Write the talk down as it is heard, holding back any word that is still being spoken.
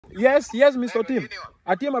Yes, Mr. Tim.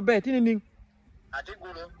 Atim a bet in.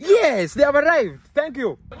 Yes, they have arrived. Thank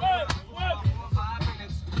you.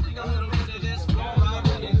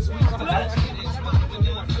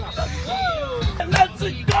 Let's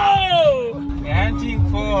go! We're hunting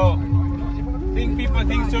for people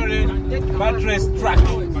think sorry mattress truck.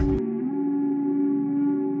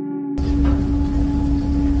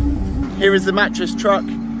 Here is the mattress truck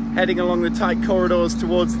heading along the tight corridors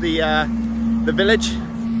towards the village.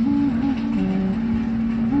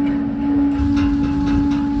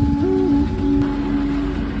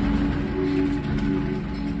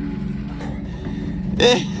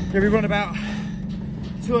 Yeah, we run about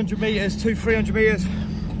 200 meters, 300 meters.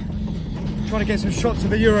 Trying to get some shots of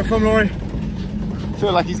the Eurofilm lorry. I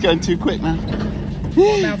feel like he's going too quick now.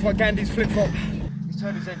 Now for Gandhi's flip-flop. He's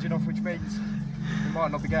turned his engine off, which means we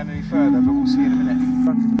might not be going any further, but we'll see in a minute. The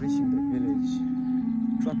truck is reaching the village.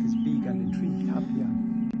 The truck is big and the tree up here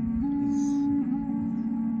is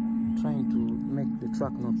trying to make the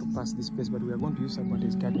truck not to pass this place, but we are going to use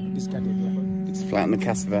this garden here. It's flat in the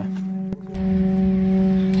Cassava.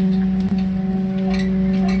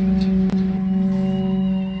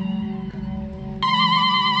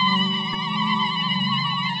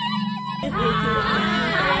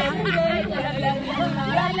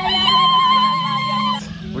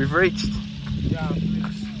 We've reached. Yeah.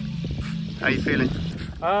 How are you feeling?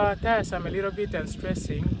 Tiresome, a little bit and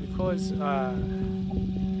stressing because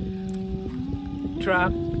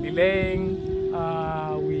truck delaying.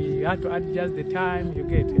 We had to adjust the time. You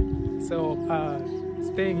get it. So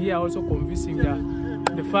staying here also convincing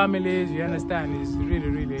the families. You understand? Is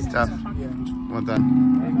really tough. Yeah. Well done.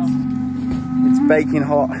 Thanks. It's baking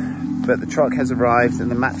hot, but the truck has arrived and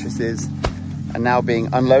the mattresses are now being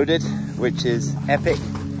unloaded, which is epic.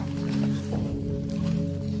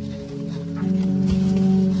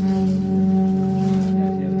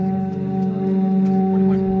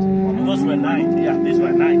 Those were 9. Yeah, these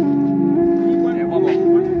were 9. Yeah, one more.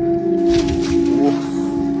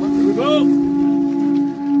 Here we go.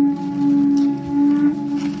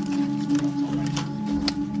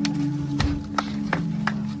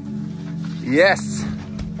 Yes.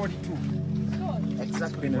 42.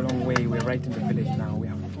 It's been a long way. We're right in the village now. We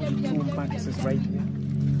have 42 mattresses right here.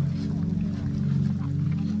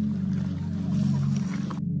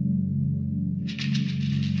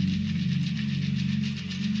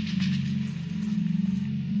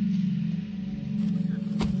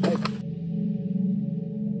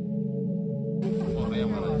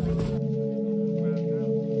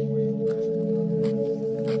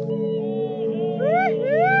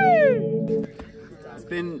 It's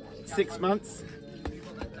been 6 months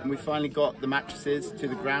and we finally got the mattresses to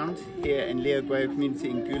the ground here in Leogweo community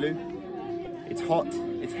in Gulu. It's hot,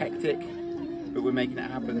 it's hectic, but we're making it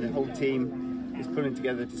happen. The whole team is pulling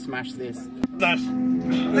together to smash this. Hey!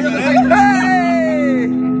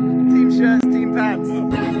 Team shirts, team pants.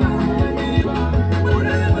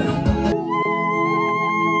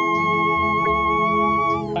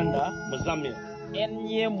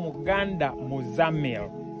 Uganda, Mozambique.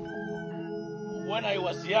 When I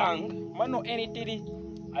was young,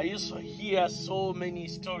 I used to hear so many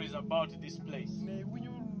stories about this place.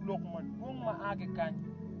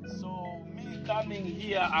 So me coming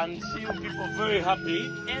here and seeing people very happy,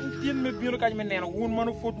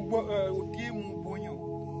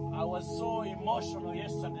 I was so emotional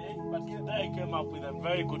yesterday, but today I came up with a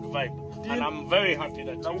very good vibe, and I'm very happy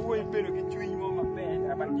that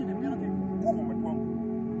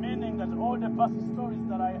meaning that all the past stories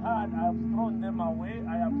that I had, I have thrown them away.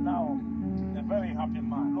 I am now a very happy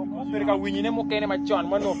man.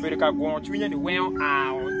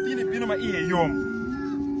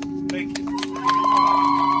 Thank you.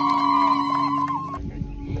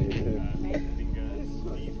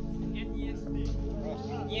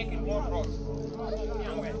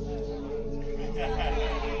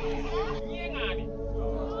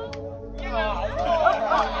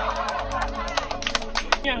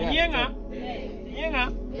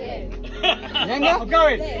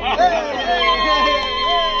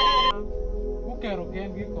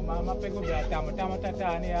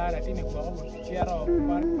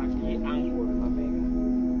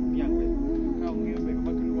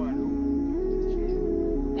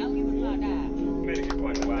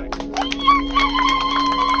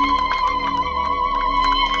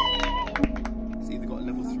 It's either got a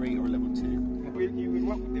level 3 or a level 2. You would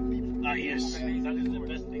work with the people. Yes, that is the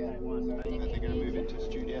best thing I want. They're going to move into a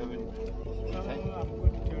studio and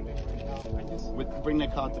bring their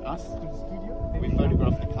card to us. We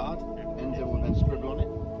photograph the card, Enzo will then scribble on it.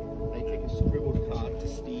 They take a scribbled card to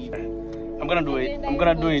Steve. I'm gonna do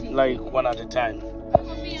it like one at a time.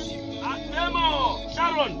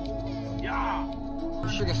 front. Yeah.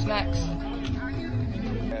 Sugar snacks.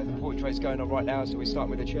 The portrait's going on right now, so we start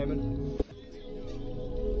with the chairman.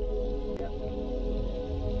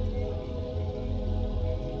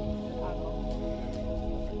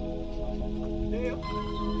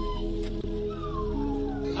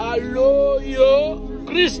 Hello, yo,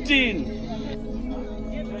 Christine.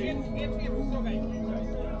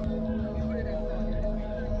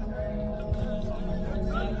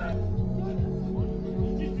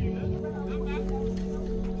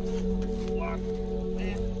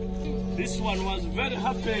 This one was very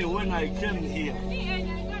happy when I came here.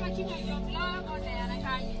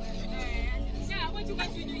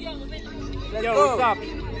 Yo, what's up?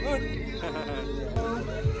 Good.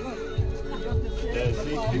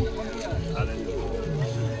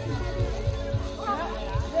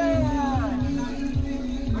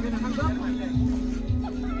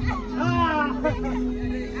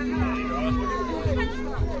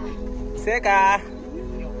 Seka.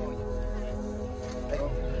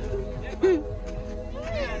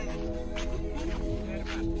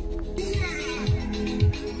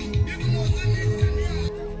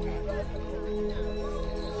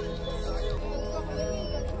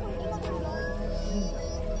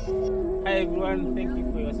 Hi everyone, thank you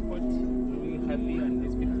for your support. I'm really happy,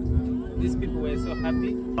 and these people were so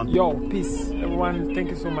happy. Yo, peace. Everyone, thank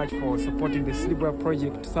you so much for supporting the Sleepwell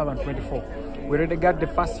project 2024. We already got the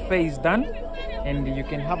first phase done, and you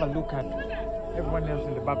can have a look at everyone else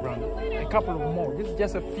in the background. A couple of more, this is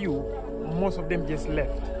just a few. Most of them just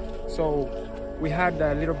left. So we had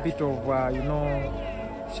a little bit of,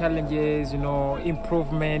 challenges,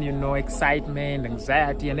 improvement, excitement,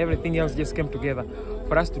 anxiety, and everything else just came together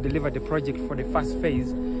for us to deliver the project for the first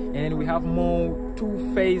phase. And then we have more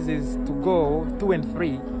 2 phases to go, 2 and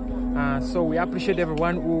 3. So we appreciate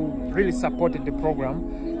everyone who really supported the program.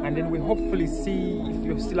 And then we hopefully see if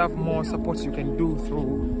you still have more supports you can do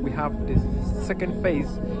through. We have the 2nd phase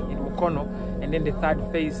in Okono and then the 3rd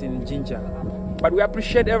phase in Jinja. But we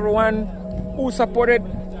appreciate everyone who supported.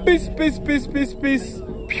 Peace, peace, peace, peace, peace.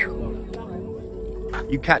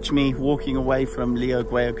 You catch me walking away from Leo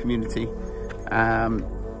Guayo community.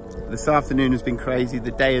 This afternoon has been crazy,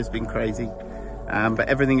 the day has been crazy, but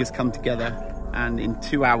everything has come together, and in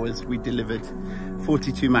 2 hours we delivered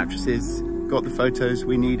 42 mattresses, got the photos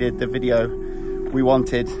we needed, the video we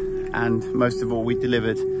wanted, and most of all we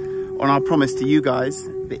delivered on our promise to you guys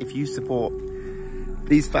that if you support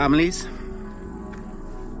these families,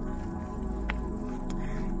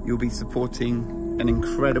 you'll be supporting an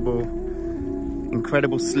incredible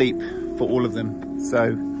sleep for all of them.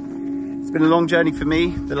 So it's been a long journey for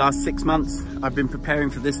me. The last 6 months I've been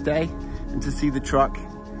preparing for this day, and to see the truck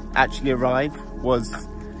actually arrive was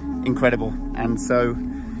incredible. And so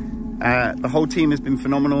the whole team has been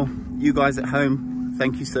phenomenal. You guys at home,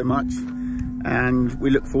 thank you so much. And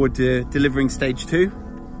we look forward to delivering stage 2,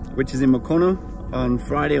 which is in Mukono on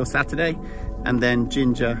Friday or Saturday, and then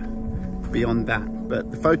Jinja beyond that.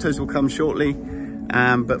 But the photos will come shortly.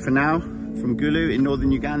 But for now, from Gulu in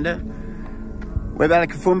northern Uganda, Webala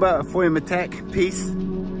Kafumba, Afoya Matek, peace.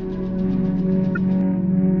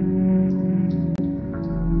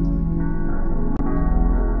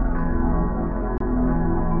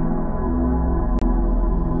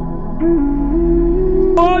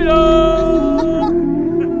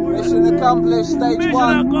 Mission accomplished, stage 1.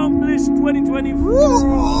 Mission accomplished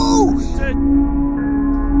 2024.